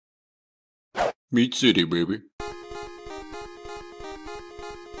Meat City, baby.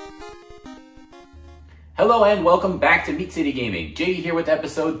 Hello and welcome back to Meat City Gaming. JD here with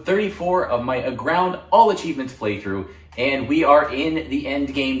episode 34 of my Aground All Achievements playthrough, and we are in the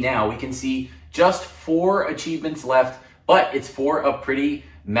end game now. We can see just 4 achievements left, but it's for a pretty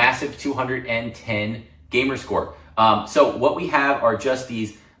massive 210 gamer score. So what we have are just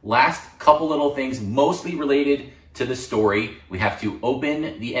these last couple little things, mostly related to the story. We have to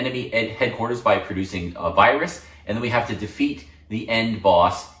open the enemy headquarters by producing a virus, and then we have to defeat the end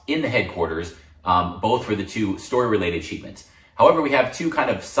boss in the headquarters, both for the 2 story-related achievements. However, we have 2 kind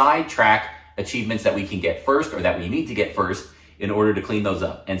of sidetrack achievements that we can get first, or that we need to get first in order to clean those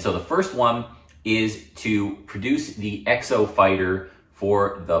up. And so the first one is to produce the Exo Fighter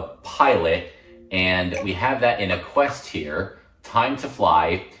for the pilot, and we have that in a quest here, Time to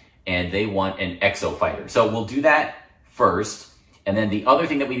Fly, and they want an Exo Fighter. So we'll do that first, and then the other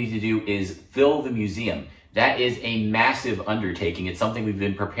thing that we need to do is fill the museum. That is a massive undertaking. It's something we've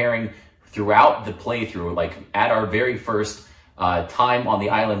been preparing throughout the playthrough, like at our very first time on the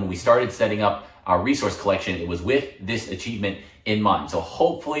island when we started setting up our resource collection. It was with this achievement in mind. So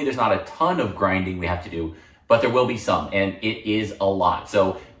hopefully there's not a ton of grinding we have to do, but there will be some, and it is a lot.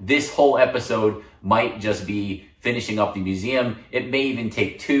 So this whole episode might just be finishing up the museum. It may even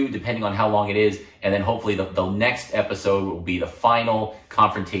take 2, depending on how long it is. And then hopefully the next episode will be the final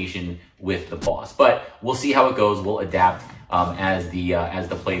confrontation with the boss. But we'll see how it goes. We'll adapt as the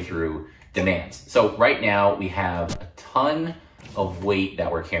playthrough demands. So right now we have a ton of weight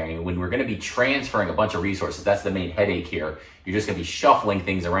that we're carrying. When we're going to be transferring a bunch of resources, that's the main headache here. You're just going to be shuffling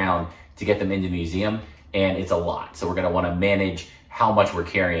things around to get them into the museum, and it's a lot. So we're going to want to manage how much we're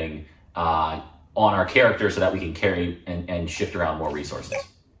carrying on our character so that we can carry and shift around more resources.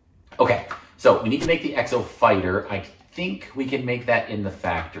 Okay, so we need to make the Exo Fighter. I think we can make that in the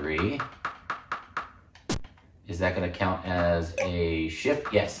factory. Is that going to count as a ship?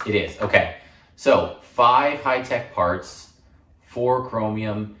 Yes, it is. Okay, so 5 high-tech parts, 4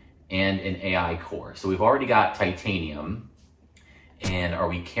 chromium, and an AI core. So we've already got titanium. And are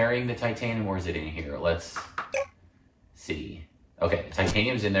we carrying the titanium, or is it in here? Let's see. Okay,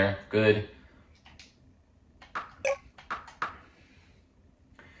 titanium's in there. Good.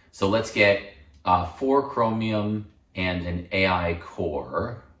 So let's get 4 chromium and an AI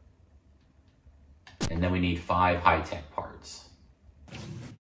core. And then we need 5 high-tech parts.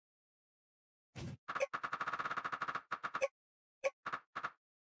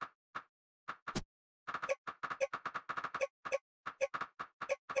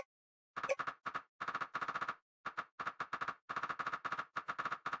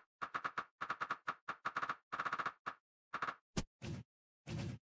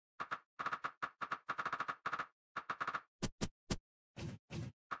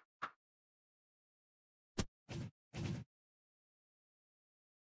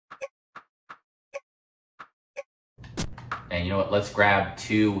 And you know what, let's grab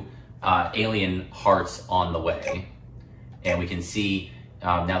 2 alien hearts on the way. And we can see,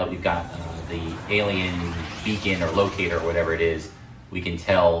 now that we've got the alien beacon or locator or whatever it is, we can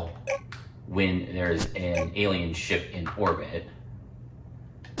tell when there's an alien ship in orbit.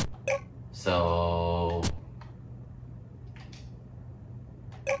 So,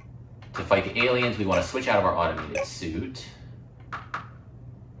 to fight the aliens, we want to switch out of our automated suit.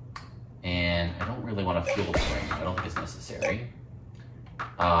 And I don't really want to fuel this right now. I don't think it's necessary.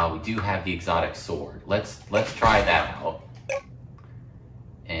 We do have the exotic sword. Let's try that out.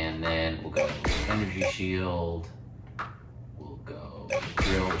 And then we'll go energy shield. We'll go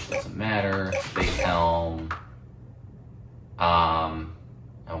drill, which doesn't matter. Space helm. I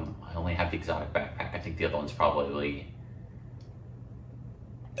only have the exotic backpack. I think the other one's probably...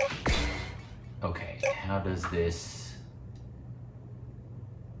 Okay, how does this...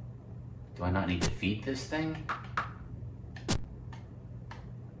 Do I not need to feed this thing?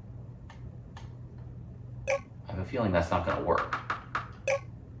 I have a feeling that's not going to work.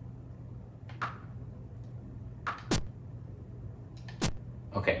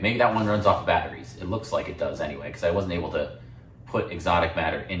 Okay, maybe that one runs off batteries. It looks like it does anyway, because I wasn't able to put exotic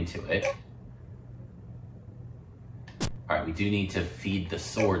matter into it. Alright, we do need to feed the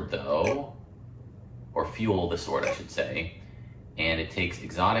sword though. Or fuel the sword, I should say. And it takes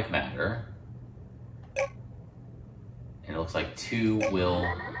exotic matter. And it looks like 2 will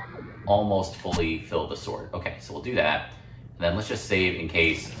almost fully fill the sword. Okay, so we'll do that. And then let's just save in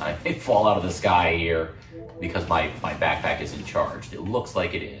case I fall out of the sky here because my backpack isn't charged. It looks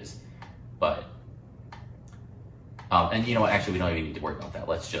like it is, but... and you know what, actually we don't even need to worry about that.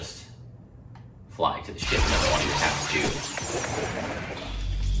 Let's just fly to the ship and then I want to have to.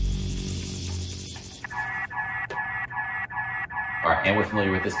 right, and we're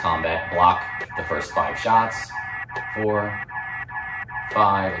familiar with this combat. Block the first 5 shots. 4,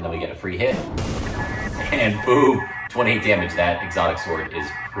 5, and then we get a free hit. And boom, 28 damage. That exotic sword is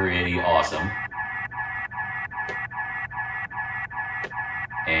pretty awesome.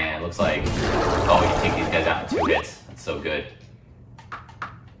 And it looks like, oh, we can take these guys out in 2 hits. That's so good.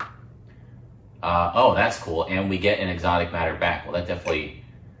 Oh, that's cool. And we get an exotic matter back. Well, that definitely,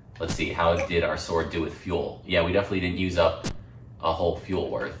 let's see, how did our sword do with fuel? Yeah, we definitely didn't use up a whole fuel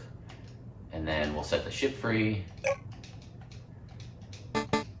worth. And then we'll set the ship free.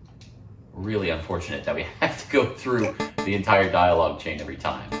 Really unfortunate that we have to go through the entire dialogue chain every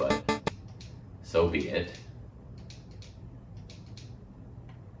time, but so be it.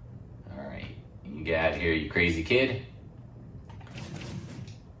 All right, you get out of here, you crazy kid.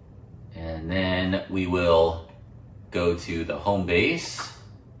 And then we will go to the home base.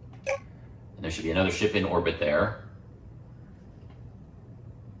 And there should be another ship in orbit there.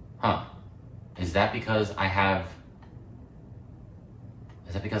 Huh. Is that because I have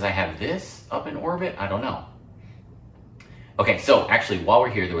this up in orbit? I don't know. Okay, so actually while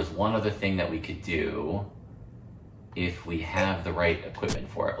we're here, there was one other thing that we could do if we have the right equipment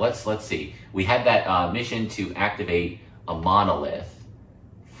for it. Let's see. We had that mission to activate a monolith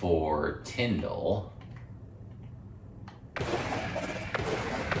for Tyndall.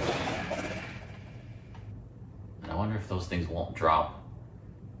 And I wonder if those things won't drop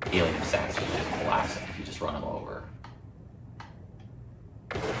helium sacks if you just blast, if you just run them over.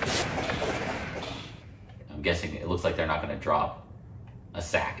 I'm guessing it looks like they're not going to drop a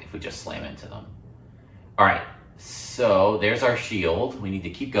sack if we just slam into them. All right, so there's our shield. We need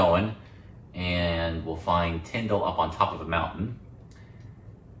to keep going, and we'll find Tyndall up on top of a mountain.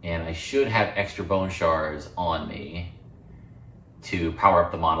 And I should have extra bone shards on me to power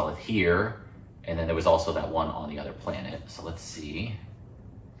up the monolith here. And then there was also that one on the other planet. So let's see.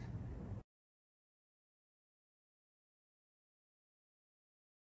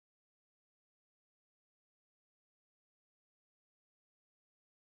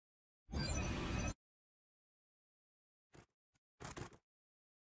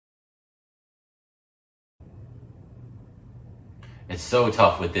 It's so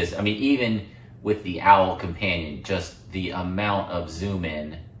tough with this. I mean, even with the Owl Companion, just the amount of zoom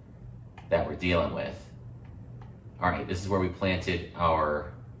in that we're dealing with. All right, this is where we planted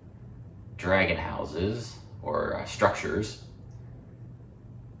our dragon houses, or structures.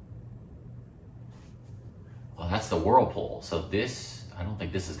 Well, that's the whirlpool. So this, I don't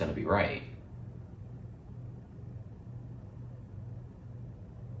think this is gonna be right.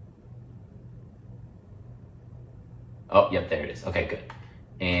 Oh, yep, there it is. Okay, good.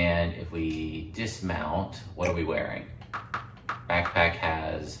 And if we dismount, what are we wearing? Backpack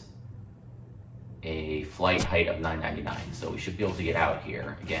has a flight height of 999, so we should be able to get out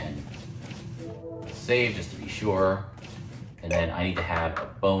here. Again, save just to be sure. And then I need to have a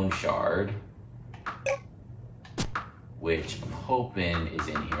bone shard, which I'm hoping is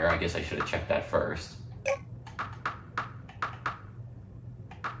in here. I guess I should have checked that first.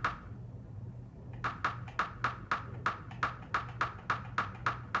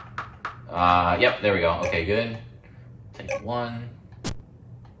 Yep, there we go. Okay, good. Take 1.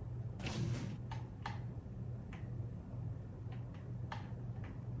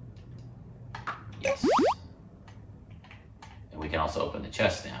 Yes. And we can also open the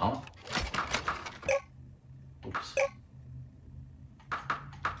chest now. Oops.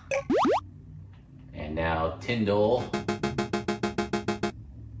 And now Tyndall.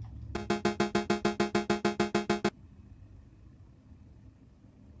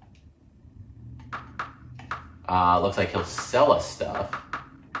 Looks like he'll sell us stuff.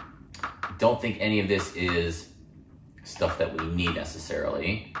 Don't think any of this is stuff that we need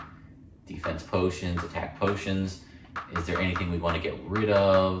necessarily. Defense potions, attack potions. Is there anything we want to get rid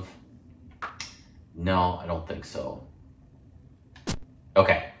of? No, I don't think so.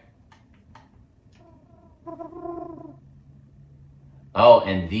 Okay. Oh,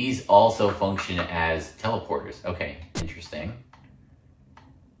 and these also function as teleporters. Okay, interesting.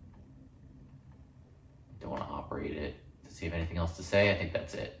 Don't want to operate it to see if anything else to say. I think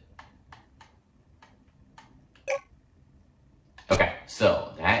that's it. Okay,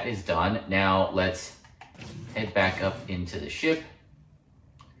 so that is done. Now let's head back up into the ship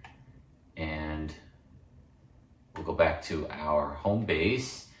and we'll go back to our home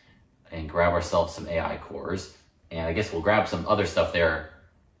base and grab ourselves some AI cores. And I guess we'll grab some other stuff there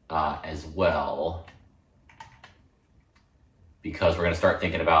as well, because we're going to start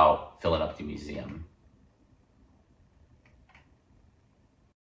thinking about filling up the museum.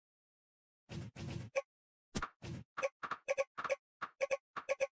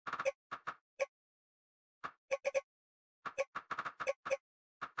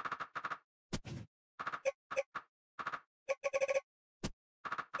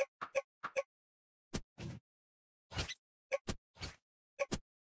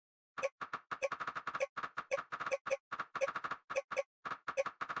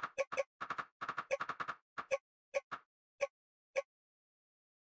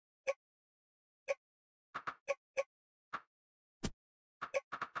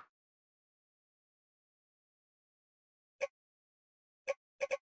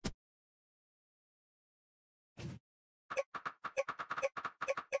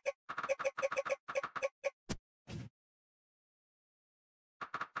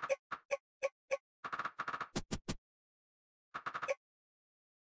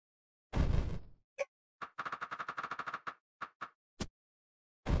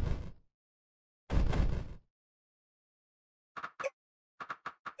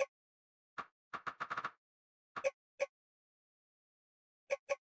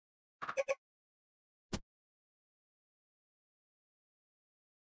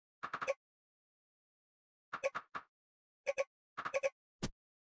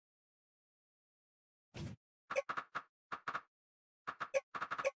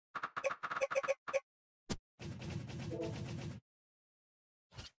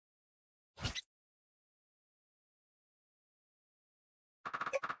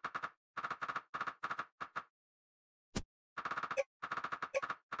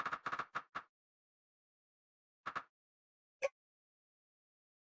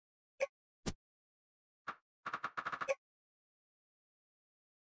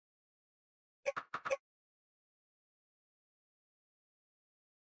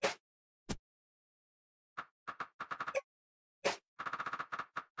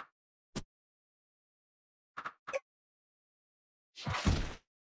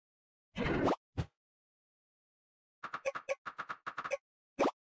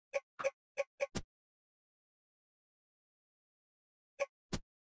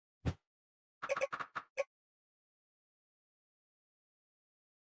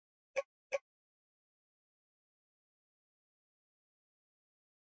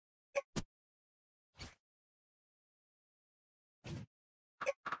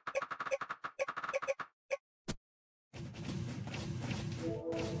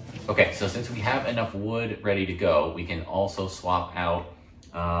 Okay, so since we have enough wood ready to go, we can also swap out,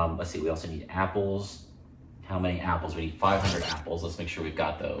 let's see, we also need apples. How many apples? We need 500 apples. Let's make sure we've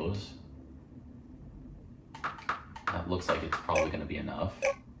got those. That looks like it's probably going to be enough.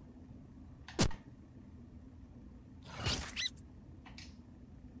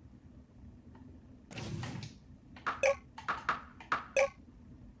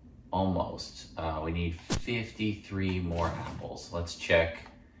 Almost. We need 53 more apples. Let's check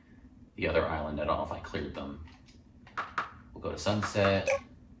the other island. I don't know if I cleared them. We'll go to sunset.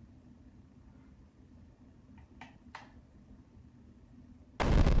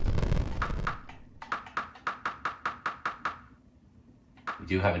 We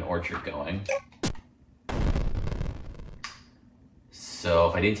do have an orchard going. So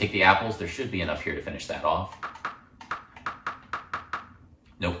if I didn't take the apples, there should be enough here to finish that off.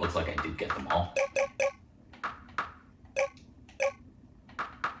 Nope, looks like I did get them all.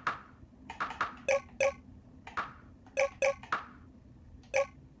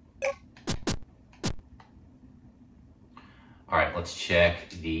 All right, let's check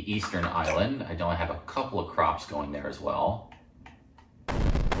the eastern island. I know I have a couple of crops going there as well.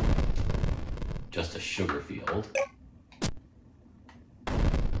 Just a sugar field.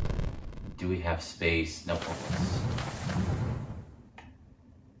 Do we have space? Nope.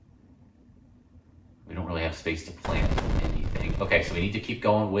 We don't really have space to plant anything. Okay, so we need to keep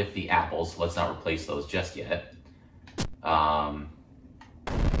going with the apples. Let's not replace those just yet.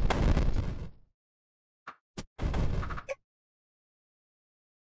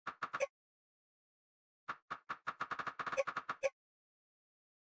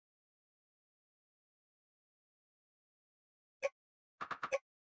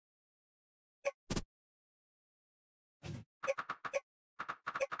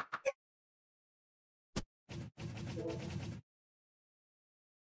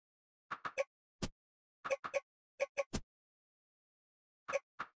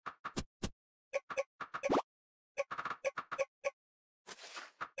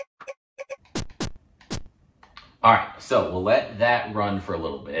 All right, so we'll let that run for a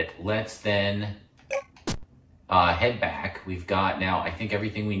little bit. Let's then head back. We've got now, I think,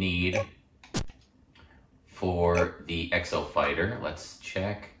 everything we need for the Exo Fighter. Let's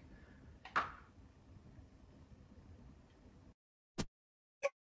check.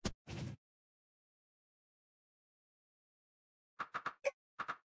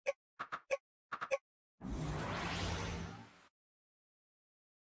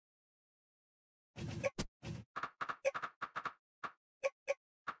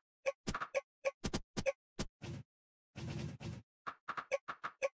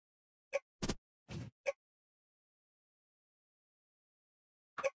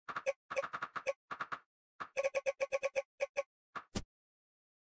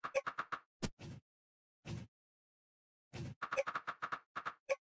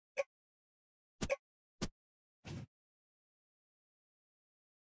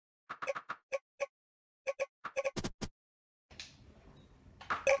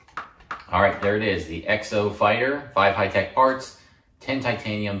 All right, there it is, the Exo Fighter, 5 high-tech parts, 10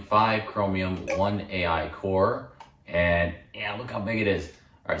 titanium, 5 chromium, 1 AI core, and yeah, look how big it is.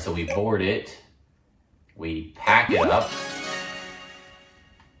 All right, so we board it, we pack it up,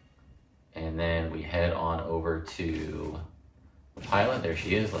 and then we head on over to the pilot. There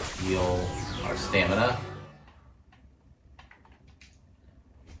she is. Let's heal our stamina.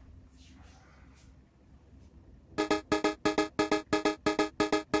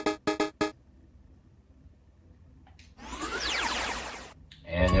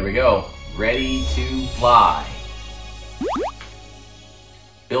 And there we go, ready to fly.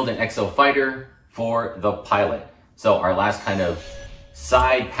 Build an Exo Fighter for the pilot. So our last kind of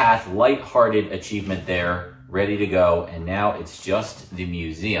side path, lighthearted achievement there, ready to go. And now it's just the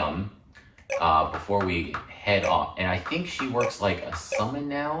museum before we head off. And I think she works like a summon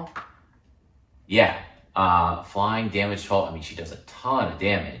now. Yeah, flying, damage 12. I mean, she does a ton of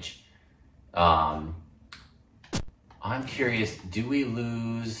damage. I'm curious, do we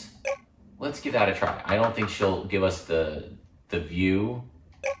lose? Let's give that a try. I don't think she'll give us the view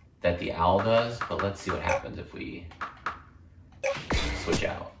that the owl does, but let's see what happens if we switch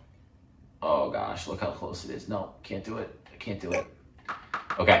out. Oh gosh, look how close it is. No, can't do it. I can't do it.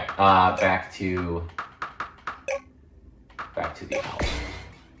 Okay, back to the owl.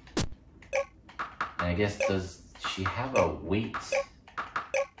 And I guess, does she have a weight?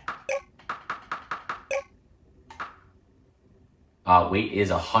 Weight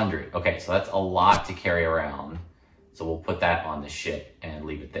is 100. Okay, so that's a lot to carry around. So we'll put that on the ship and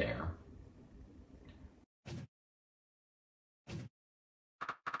leave it there.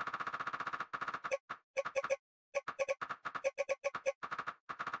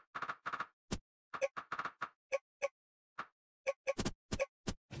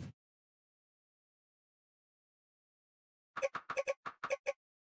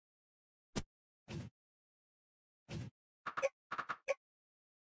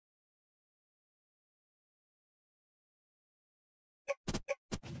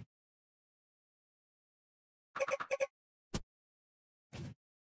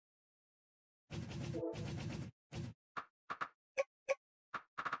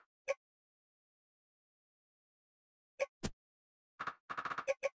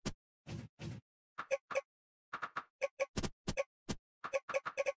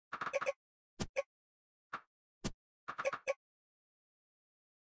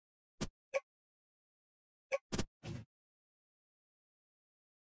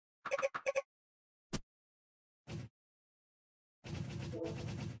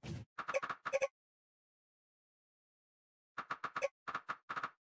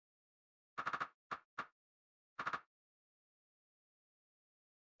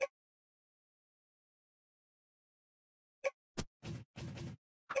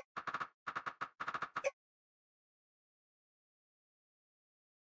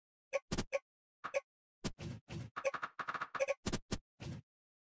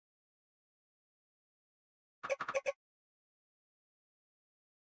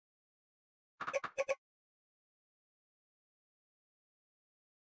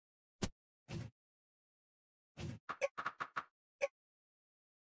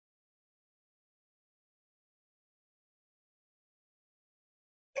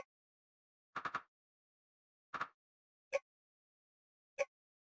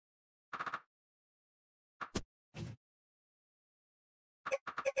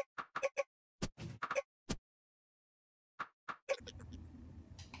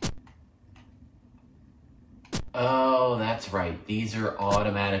 Oh, that's right. These are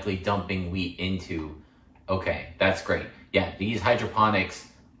automatically dumping wheat into. Okay, that's great. Yeah, these hydroponics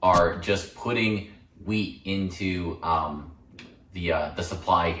are just putting wheat into the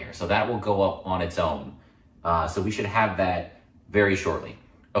supply here. So that will go up on its own. So we should have that very shortly.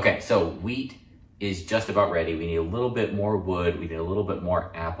 Okay, so wheat is just about ready. We need a little bit more wood. We need a little bit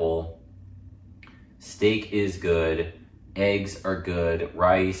more apple. Steak is good. Eggs are good.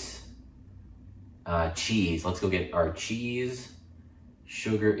 Rice. Cheese. Let's go get our cheese.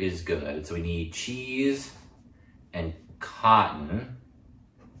 Sugar is good. So we need cheese and cotton.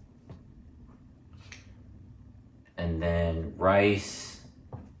 And then rice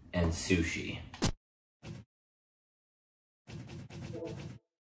and sushi.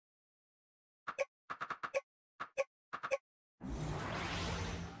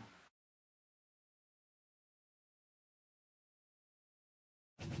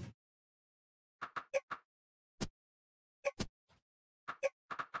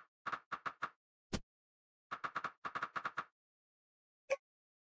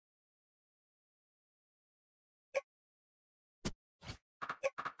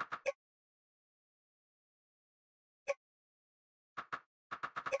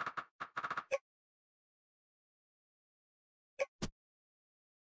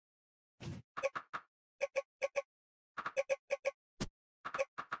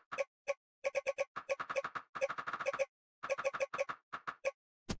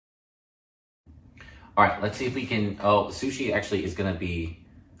 All right, let's see if we can, oh, sushi actually is gonna be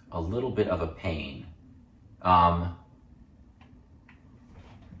a little bit of a pain.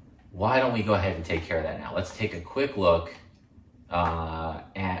 Why don't we go ahead and take care of that now? Let's take a quick look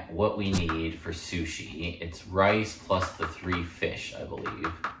at what we need for sushi. It's rice plus the 3 fish, I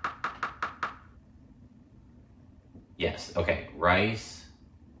believe. Yes, okay, rice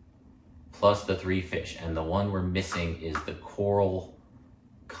plus the 3 fish. And the one we're missing is the Coral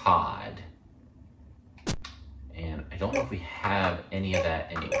Cod. And I don't know if we have any of that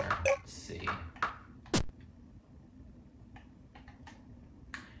anywhere. Let's see.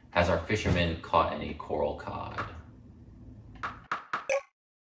 Has our fisherman caught any coral cod?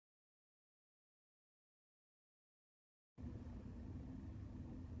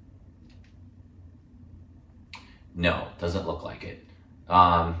 No, doesn't look like it.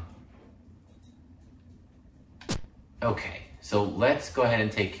 Okay, so let's go ahead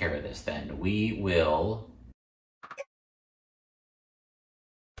and take care of this then. We will...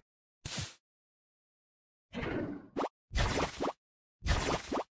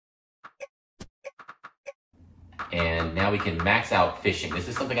 And now we can max out fishing. This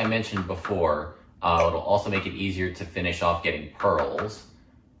is something I mentioned before. It'll also make it easier to finish off getting pearls.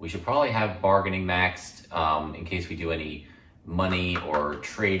 We should probably have bargaining maxed in case we do any money or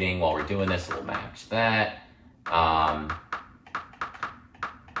trading while we're doing this. So we'll match that.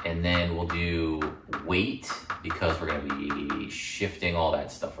 And then we'll do weight because we're going to be shifting all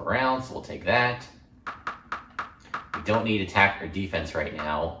that stuff around. So we'll take that. We don't need attack or defense right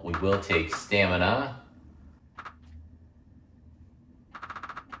now. We will take stamina.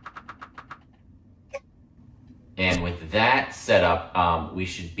 And with that setup, we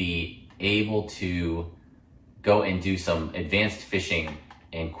should be able to go and do some advanced fishing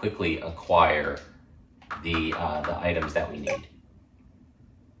and quickly acquire the items that we need.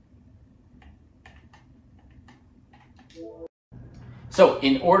 So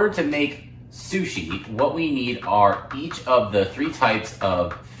in order to make sushi, what we need are each of the 3 types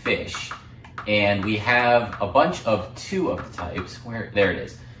of fish. And we have a bunch of 2 of the types. There it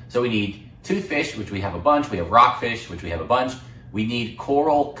is. So we need toothfish, which we have a bunch. We have rockfish, which we have a bunch. We need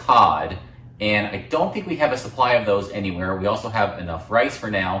coral cod, and I don't think we have a supply of those anywhere. We also have enough rice for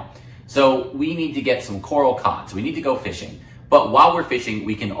now. So we need to get some coral cod. So we need to go fishing. But while we're fishing,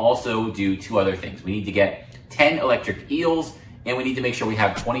 we can also do 2 other things. We need to get 10 electric eels, and we need to make sure we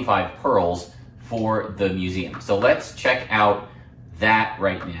have 25 pearls for the museum. So let's check out that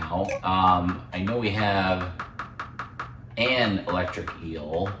right now. I know we have an electric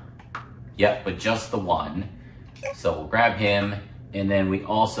eel. Yep, but just the one. So we'll grab him. And then we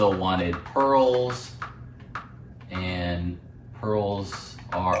also wanted pearls. And pearls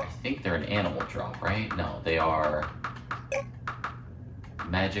are, I think they're an animal drop, right? No, they are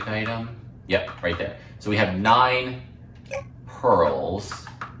magic item. Yep, right there. So we have 9 pearls.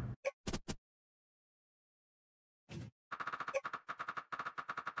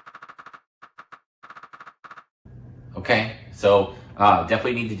 Okay, so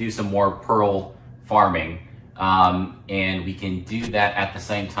definitely need to do some more pearl farming, and we can do that at the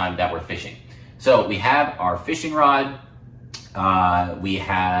same time that we're fishing. So we have our fishing rod, we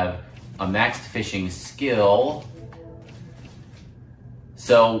have a maxed fishing skill.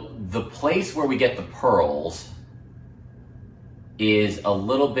 So the place where we get the pearls is a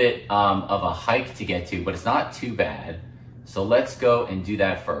little bit of a hike to get to, but it's not too bad. So let's go and do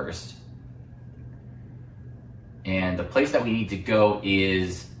that first. And the place that we need to go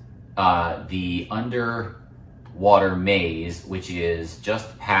is the underwater maze, which is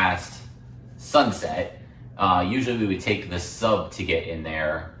just past sunset. Usually we would take the sub to get in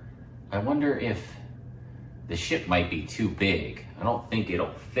there. I wonder if the ship might be too big. I don't think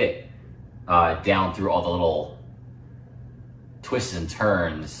it'll fit down through all the little twists and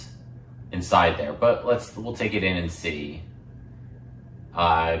turns inside there. But we'll take it in and see.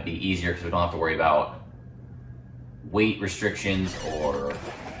 It'd be easier because we don't have to worry about weight restrictions or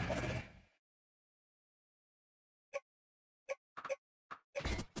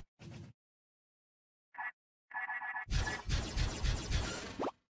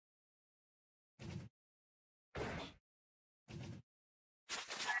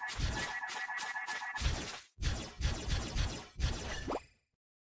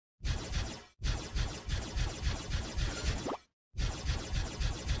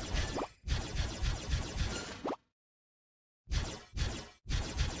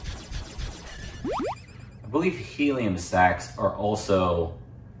I believe helium sacks are also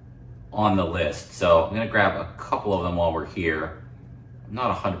on the list. So I'm gonna grab a couple of them while we're here. I'm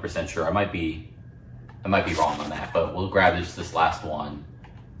not 100% sure. I might be wrong on that, but we'll grab just this last one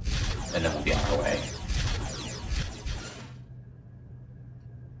and then we'll be on our way.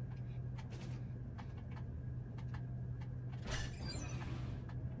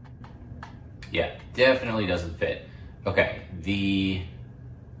 Yeah, definitely doesn't fit. Okay,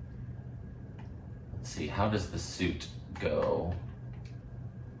 let's see, how does the suit go?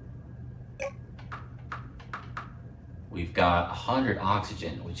 We've got 100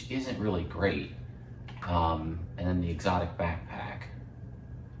 oxygen, which isn't really great. And then the exotic backpack.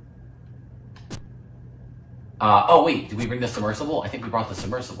 Oh wait, did we bring the submersible? I think we brought the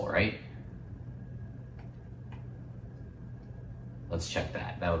submersible, right? Let's check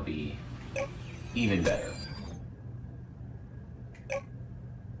that. That would be even better.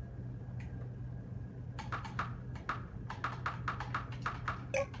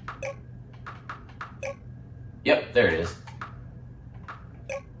 Yep, there it is.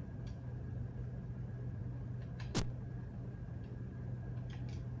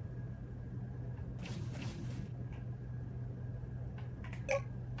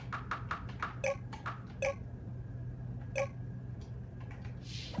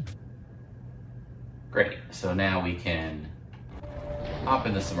 so now we can hop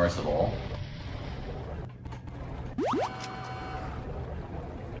in the submersible.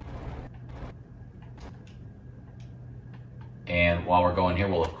 And while we're going here,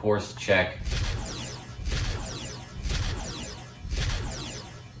 we'll of course check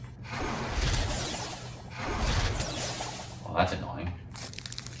well, that's annoying.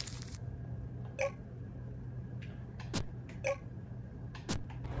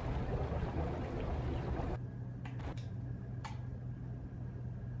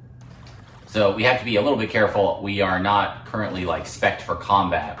 So we have to be a little bit careful. We are not currently like spec'd for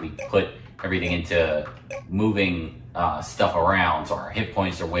combat. We put everything into moving stuff around, so our hit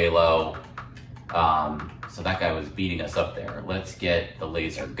points are way low. So that guy was beating us up there. Let's get the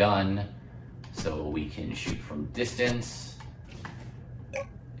laser gun so we can shoot from distance.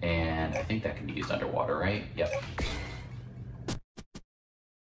 And I think that can be used underwater, right? Yep.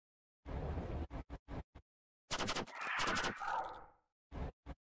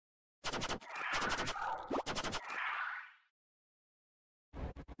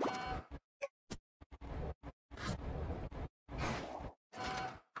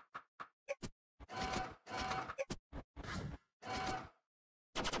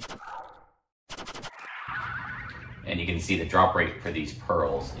 And you can see the drop rate for these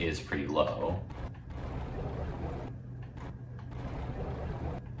pearls is pretty low.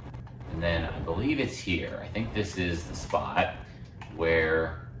 And then I believe it's here. I think this is the spot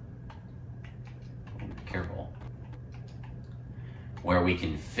where, be careful, where we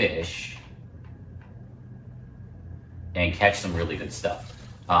can fish and catch some really good stuff.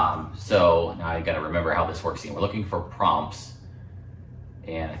 So now I gotta remember how this works. We're looking for prompts,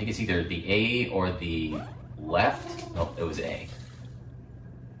 and I think it's either the A or the left. Nope, it was A.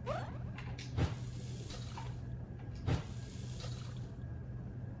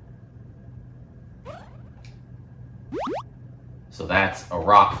 So that's a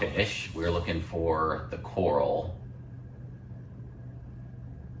rockfish. We're looking for the coral.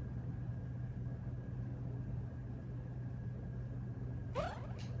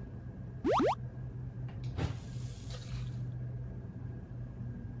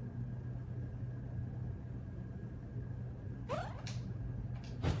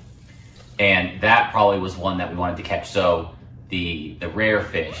 And that probably was one that we wanted to catch. So the rare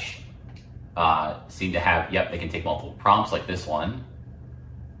fish seem to have, yep, they can take multiple prompts like this one.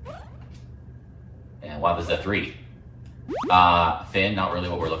 And wow, this is a 3. Fin, not really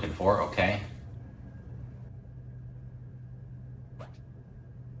what we're looking for, okay.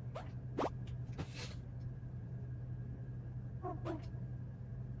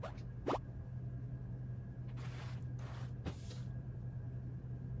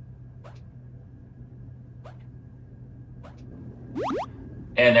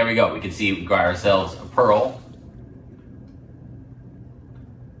 And there we go. We can see we got ourselves a pearl,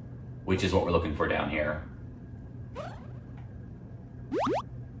 which is what we're looking for down here.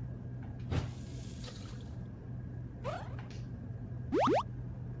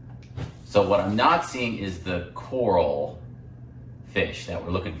 So what I'm not seeing is the coral fish that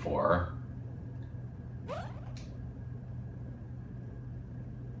we're looking for.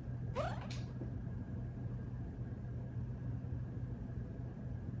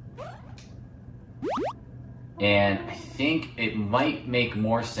 And I think it might make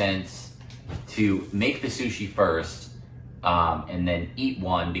more sense to make the sushi first and then eat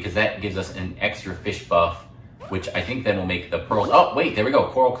one, because that gives us an extra fish buff, which I think then will make the pearls. Oh, wait, there we go,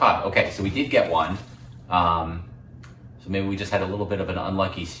 Coral Cod. Okay, so we did get one. So maybe we just had a little bit of an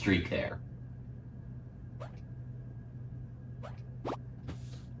unlucky streak there.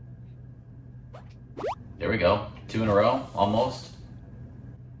 There we go, 2 in a row, almost.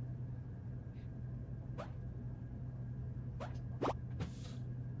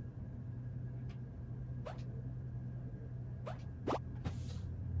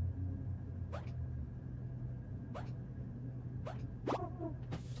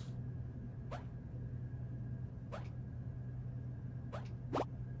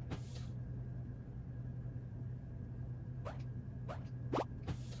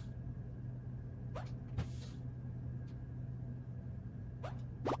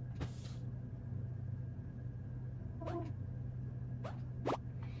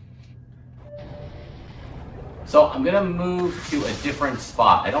 So I'm gonna move to a different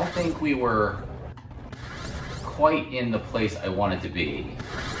spot. I don't think we were quite in the place I wanted to be.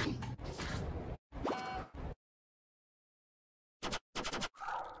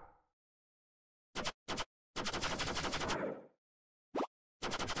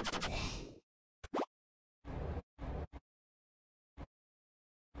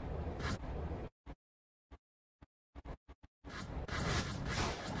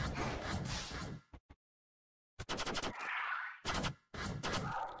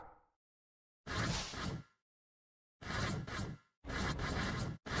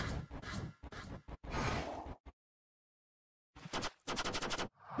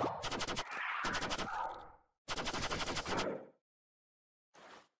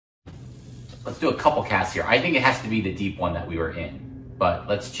 let's do a couple casts here. I think it has to be the deep one that we were in, but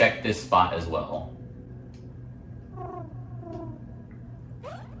let's check this spot as well.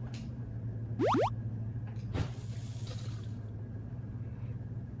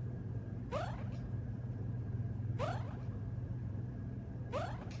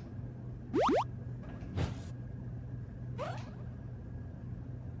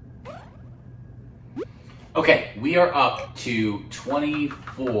 Okay, we are up to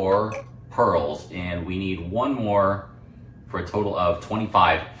 24 pearls, and we need one more for a total of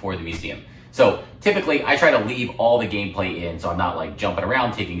 25 for the museum. So typically I try to leave all the gameplay in, so I'm not like jumping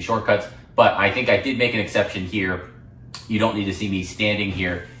around taking shortcuts, but I think I did make an exception here. You don't need to see me standing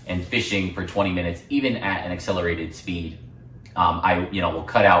here and fishing for 20 minutes, even at an accelerated speed. We'll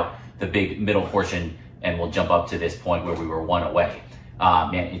cut out the big middle portion and we'll jump up to this point where we were one away.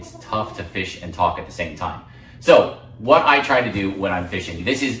 Man, it's tough to fish and talk at the same time. So what I try to do when I'm fishing,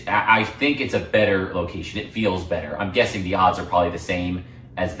 I think it's a better location. It feels better. I'm guessing the odds are probably the same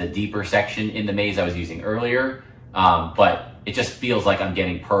as the deeper section in the maze I was using earlier. But it just feels like I'm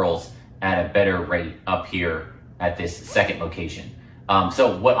getting pearls at a better rate up here at this second location.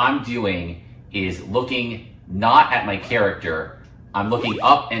 So what I'm doing is looking not at my character, I'm looking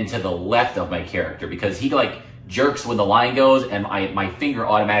up and to the left of my character, because he like jerks when the line goes and my finger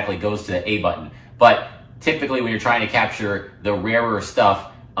automatically goes to the A button. But typically when you're trying to capture the rarer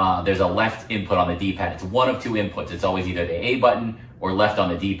stuff, there's a left input on the D-pad. It's one of two inputs. It's always either the A button or left on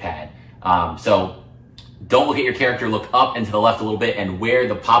the D-pad. So don't look at your character, look up and to the left a little bit, and where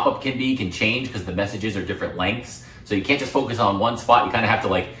the pop-up can change because the messages are different lengths. So you can't just focus on one spot. You kind of have to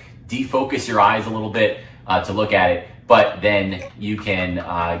like defocus your eyes a little bit to look at it. But then you can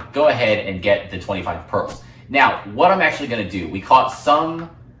go ahead and get the 25 pearls. Now, what I'm actually going to do, we caught some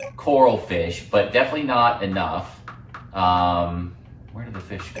coral fish, but definitely not enough. Where did the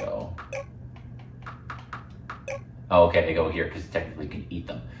fish go? Oh, okay, they go here because technically you can eat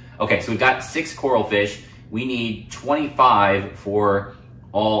them. Okay, so we've got 6 coral fish. We need 25 for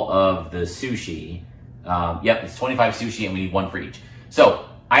all of the sushi. Yep, it's 25 sushi and we need 1 for each. So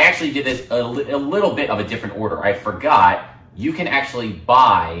I actually did this a little bit of a different order. I forgot you can actually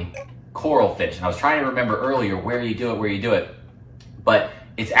buy coral fish. And I was trying to remember earlier where you do it. But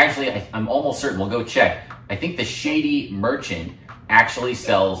it's actually, I'm almost certain, we'll go check. I think the Shady Merchant actually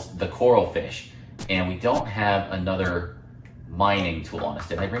sells the coral fish. And we don't have another mining tool on us.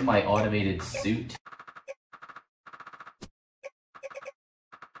 Did I bring my automated suit?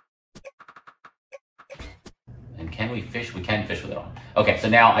 And can we fish? We can fish with it on. Okay, so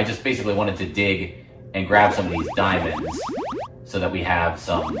now I just basically wanted to dig and grab some of these diamonds so that we have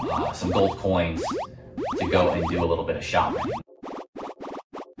some gold coins to go and do a little bit of shopping.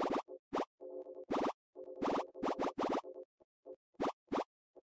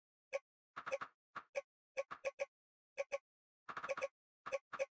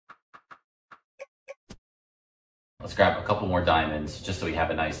 Let's grab a couple more diamonds just so we have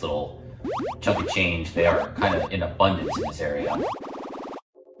a nice little chunk of change. They are kind of in abundance in this area.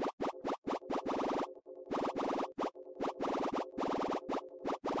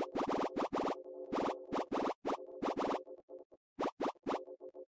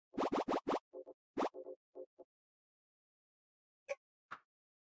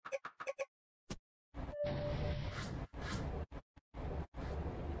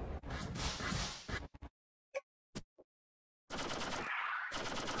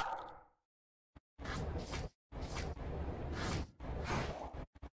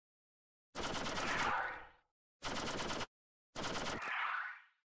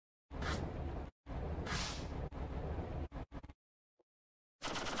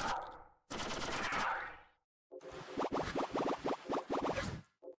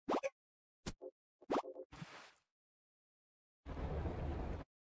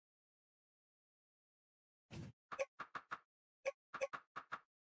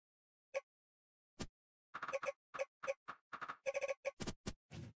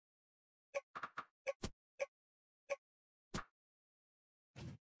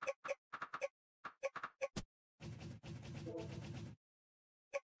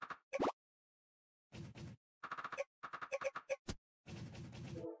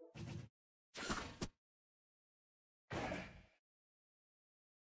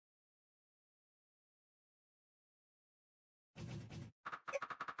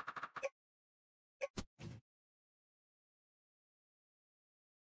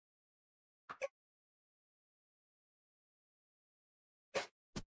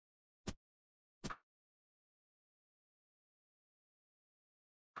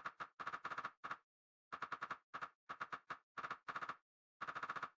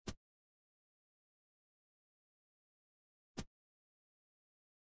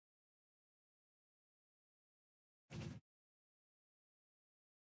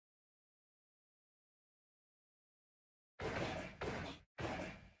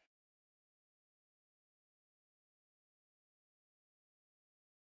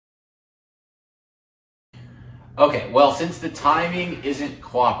 Okay, well, since the timing isn't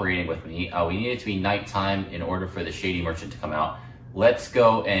cooperating with me, we need it to be nighttime in order for the Shady Merchant to come out. Let's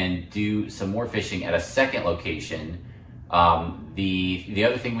go and do some more fishing at a second location. The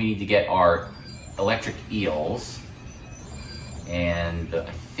other thing we need to get are electric eels. And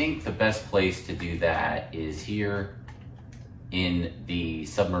I think the best place to do that is here in the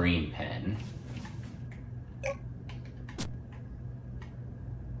submarine pen.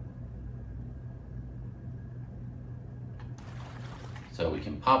 So we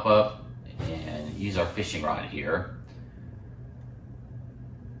can pop up and use our fishing rod here.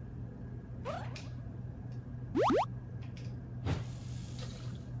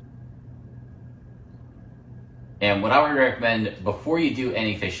 And what I would recommend before you do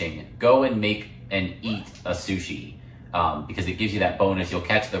any fishing, go and make and eat a sushi because it gives you that bonus. You'll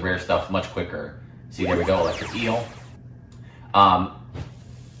catch the rare stuff much quicker. See, there we go, electric eel.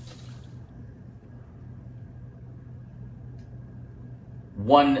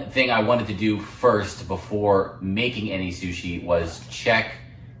 One thing I wanted to do first before making any sushi was check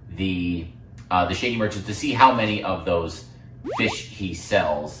the Shady Merchant to see how many of those fish he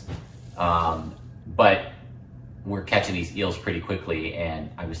sells. But we're catching these eels pretty quickly,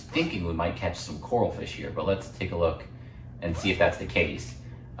 and I was thinking we might catch some coral fish here, but let's take a look and see if that's the case.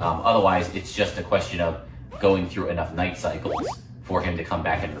 Otherwise, it's just a question of going through enough night cycles for him to come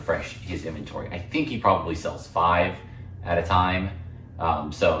back and refresh his inventory. I think he probably sells 5 at a time.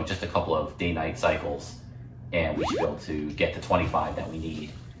 So just a couple of day-night cycles, and we should be able to get the 25 that we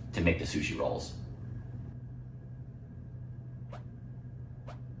need to make the sushi rolls.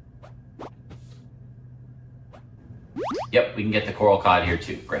 Yep, we can get the Coral Cod here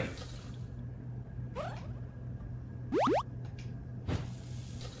too. Great.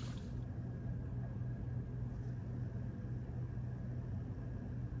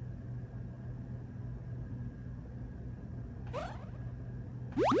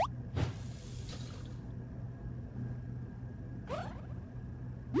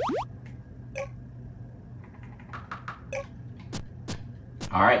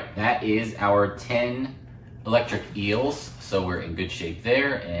 All right, that is our 10 electric eels, so we're in good shape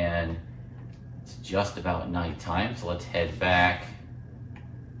there, and it's just about nighttime, so let's head back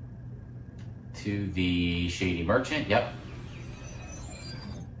to the Shady Merchant. Yep.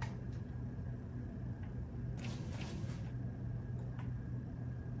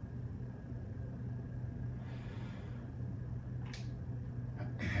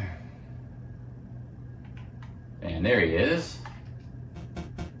 And there he is.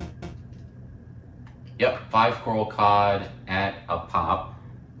 Yep, 5 Coral Cod at a pop.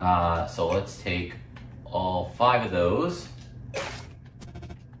 So let's take all 5 of those.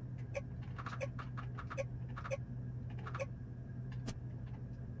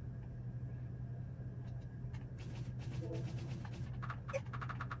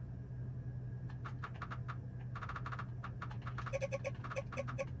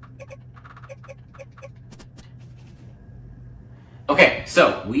 Okay,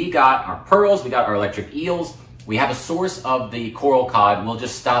 so we got our pearls, we got our electric eels, we have a source of the Coral Cod. We'll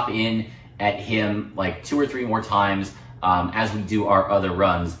just stop in at him like 2 or 3 more times as we do our other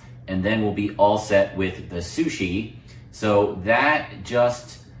runs, and then we'll be all set with the sushi. So that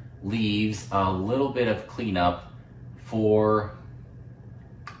just leaves a little bit of cleanup for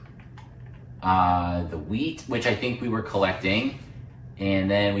the wheat, which I think we were collecting,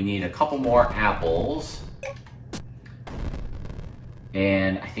 and then we need a couple more apples.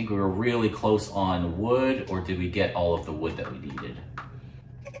 And I think we were really close on wood, or did we get all of the wood that we needed?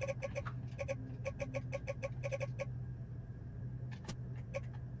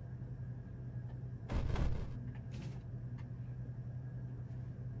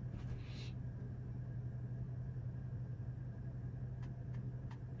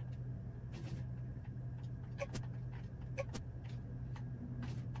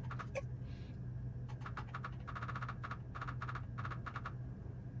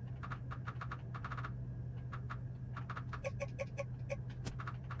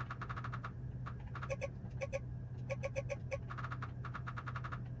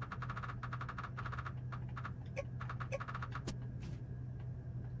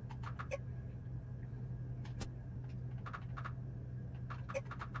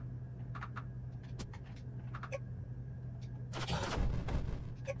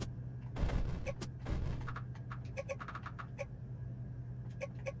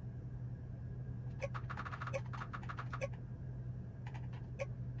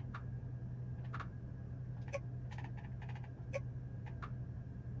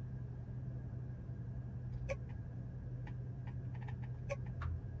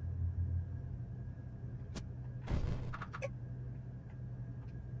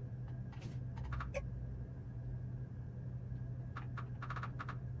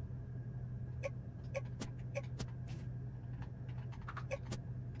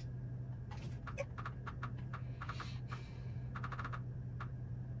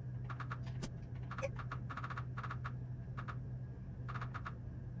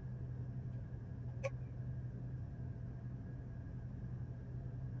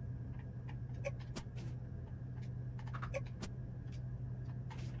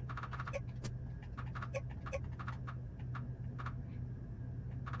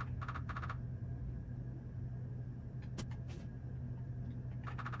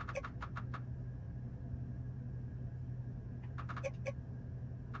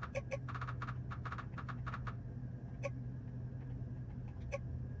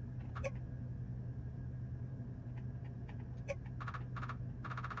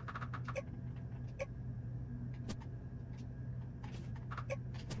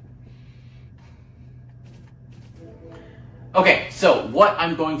 Okay, so what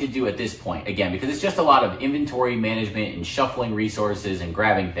I'm going to do at this point, again, because it's just a lot of inventory management and shuffling resources and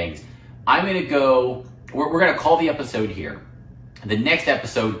grabbing things, I'm going to go, we're going to call the episode here. The next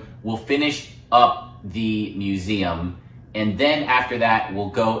episode, we'll finish up the museum, and then after that, we'll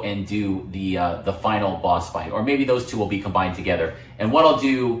go and do the final boss fight, or maybe those two will be combined together. And what I'll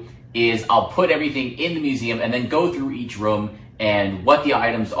do is I'll put everything in the museum and then go through each room and what the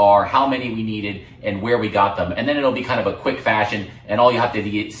items are, how many we needed, and where we got them. And then it'll be kind of a quick fashion, and all you have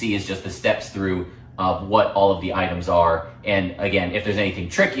to see is just the steps through of what all of the items are. And again, if there's anything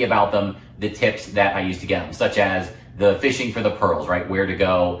tricky about them, the tips that I use to get them, such as the fishing for the pearls, right? Where to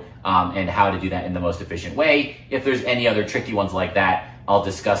go and how to do that in the most efficient way. If there's any other tricky ones like that, I'll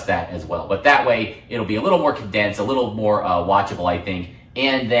discuss that as well. But that way, it'll be a little more condensed, a little more watchable, I think.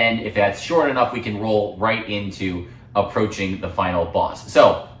 And then if that's short enough, we can roll right into approaching the final boss.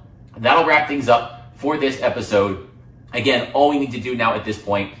 So that'll wrap things up for this episode. Again, all we need to do now at this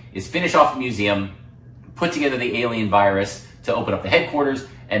point is finish off the museum, put together the alien virus to open up the headquarters,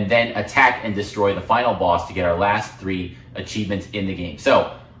 and then attack and destroy the final boss to get our last 3 achievements in the game.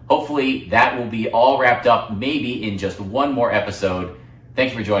 So hopefully that will be all wrapped up, maybe in just one more episode.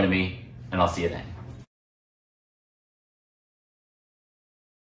 Thank you for joining me, and I'll see you then.